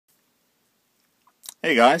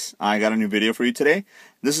Hey guys, I got a new video for you today.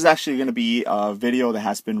 This is actually going to be a video that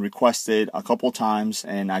has been requested a couple times,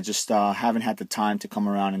 and I just haven't had the time to come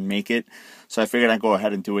around and make it. So I figured I'd go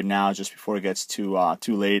ahead and do it now, just before it gets too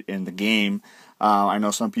late in the game. I know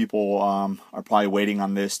some people are probably waiting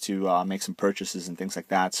on this to make some purchases and things like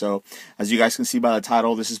that. So as you guys can see by the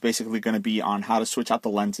title, this is basically going to be on how to switch out the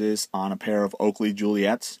lenses on a pair of Oakley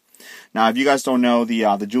Juliets. Now, if you guys don't know,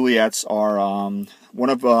 the Juliets are one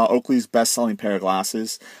of Oakley's best-selling pair of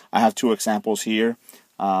glasses. I have two examples here.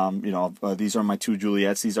 These are my two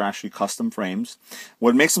Juliets. These are actually custom frames.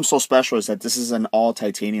 What makes them so special is that this is an all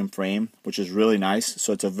titanium frame, which is really nice.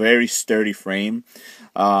 So it's a very sturdy frame.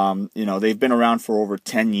 They've been around for over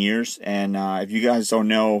 10 years, and if you guys don't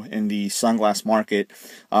know, in the sunglass market,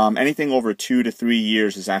 anything over 2 to 3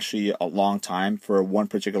 years is actually a long time for one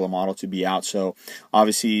particular model to be out. So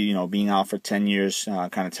obviously, being out for 10 years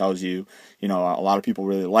kind of tells you, a lot of people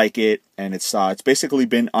really like it, and it's basically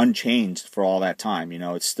been unchanged for all that time.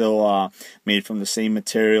 It's still made from the same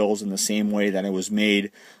materials in the same way that it was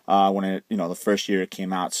made when it, the first year it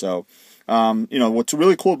came out. So what's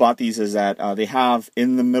really cool about these is that they have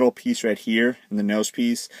in the middle piece right here, in the nose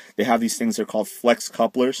piece, they have these things that are called flex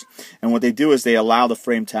couplers. And what they do is they allow the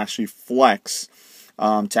frame to actually flex,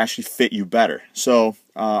 to actually fit you better. So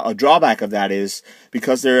a drawback of that is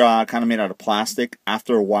because they're kind of made out of plastic,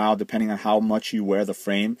 after a while, depending on how much you wear the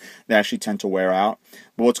frame, they actually tend to wear out.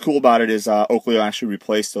 But what's cool about it is Oakley will actually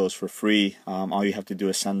replace those for free. All you have to do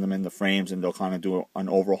is send them in the frames, and they'll kind of do an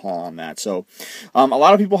overhaul on that. So a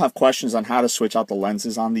lot of people have questions on how to switch out the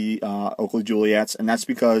lenses on the Oakley Juliets, and that's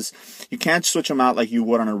because you can't switch them out like you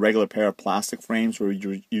would on a regular pair of plastic frames where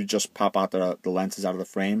you just pop out the lenses out of the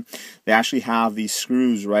frame. They actually have these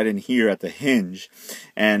screws right in here at the hinge,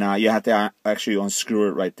 and you have to actually unscrew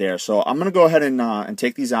it right there. So I'm going to go ahead and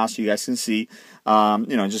take these out so you guys can see,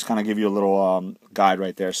 just kind of give you a little guide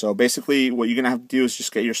right there. So basically what you're going to have to do is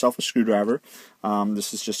just get yourself a screwdriver.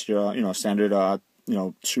 This is just your standard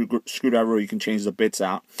screwdriver where you can change the bits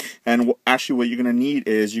out. And actually what you're going to need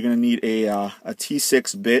is a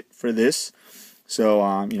T6 bit for this.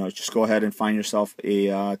 So just go ahead and find yourself a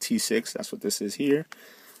T6. That's what this is here.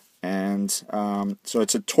 And so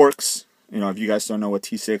it's a Torx. If you guys don't know what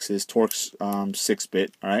T6 is, Torx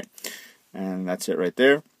 6-bit, all right? And that's it right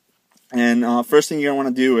there. And first thing you're going to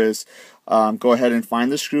want to do is go ahead and find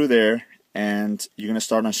the screw there, and you're going to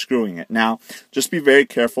start unscrewing it. Now, just be very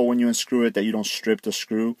careful when you unscrew it that you don't strip the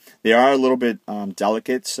screw. They are a little bit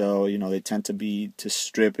delicate, so, they tend to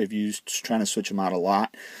strip if you're trying to switch them out a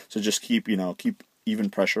lot. So just keep even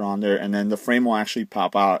pressure on there, and then the frame will actually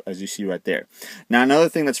pop out, as you see right there. Now, another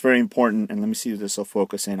thing that's very important, and let me see if this will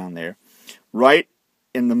focus in on there. Right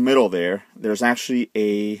in the middle there's actually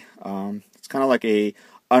it's kind of like a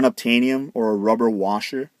unobtainium or a rubber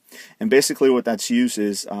washer. And basically what that's used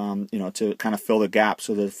is, to kind of fill the gap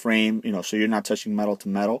so the frame, so you're not touching metal to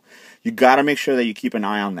metal. You got to make sure that you keep an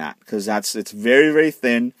eye on that, because it's very, very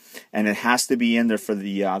thin, and it has to be in there for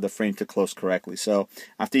the frame to close correctly. So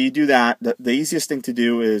after you do that, the easiest thing to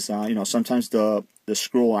do is, sometimes the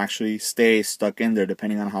screw will actually stay stuck in there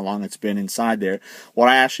depending on how long it's been inside there. What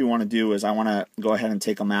I actually want to do is I want to go ahead and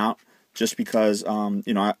take them out, just because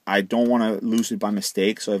I don't want to lose it by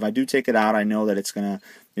mistake. So if I do take it out, I know that it's gonna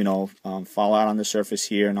fall out on the surface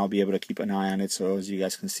here, and I'll be able to keep an eye on it. So as you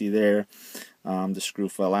guys can see there, the screw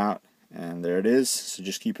fell out, and there it is. So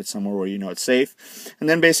just keep it somewhere where it's safe. And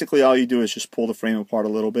then basically all you do is just pull the frame apart a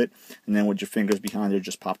little bit, and then with your fingers behind there,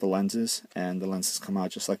 just pop the lenses, and the lenses come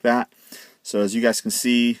out just like that. So as you guys can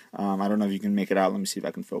see, I don't know if you can make it out. Let me see if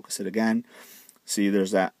I can focus it again. See,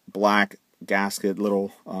 there's that black gasket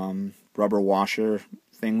little rubber washer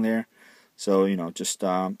thing there. So just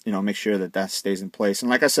make sure that stays in place. And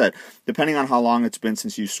like I said, depending on how long it's been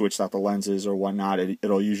since you switched out the lenses or whatnot,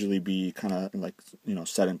 it'll usually be kind of like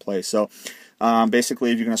set in place. So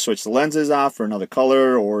basically, if you're going to switch the lenses out for another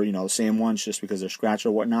color, or the same ones just because they're scratched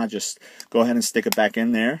or whatnot, just go ahead and stick it back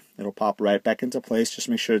in there. It'll pop right back into place. Just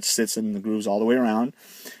make sure it sits in the grooves all the way around.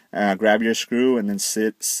 Grab your screw and then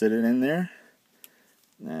sit it in there.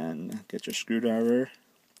 And get your screwdriver,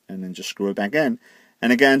 and then just screw it back in.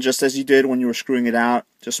 And again, just as you did when you were screwing it out,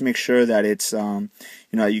 just make sure that it's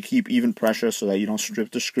you keep even pressure so that you don't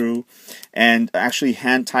strip the screw. And actually,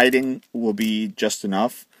 hand tightening will be just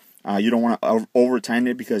enough. You don't want to over tighten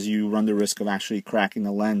it, because you run the risk of actually cracking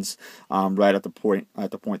the lens right at the point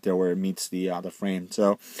there where it meets the frame.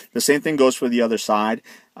 So the same thing goes for the other side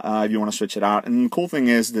if you want to switch it out. And the cool thing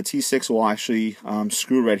is the T6 will actually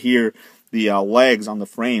screw right here the legs on the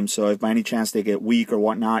frame, so if by any chance they get weak or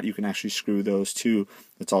whatnot, you can actually screw those too.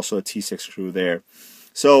 It's also a T6 screw there.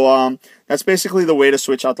 So that's basically the way to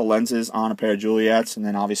switch out the lenses on a pair of Juliets. And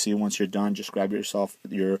then obviously once you're done, just grab yourself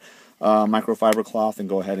your microfiber cloth and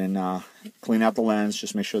go ahead and clean out the lens.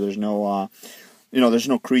 Just make sure there's no there's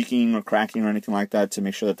no creaking or cracking or anything like that, to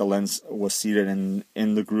make sure that the lens was seated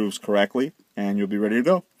in the grooves correctly, and you'll be ready to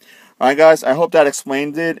go. Alright guys, I hope that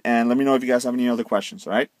explained it, and let me know if you guys have any other questions.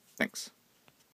 Alright, thanks.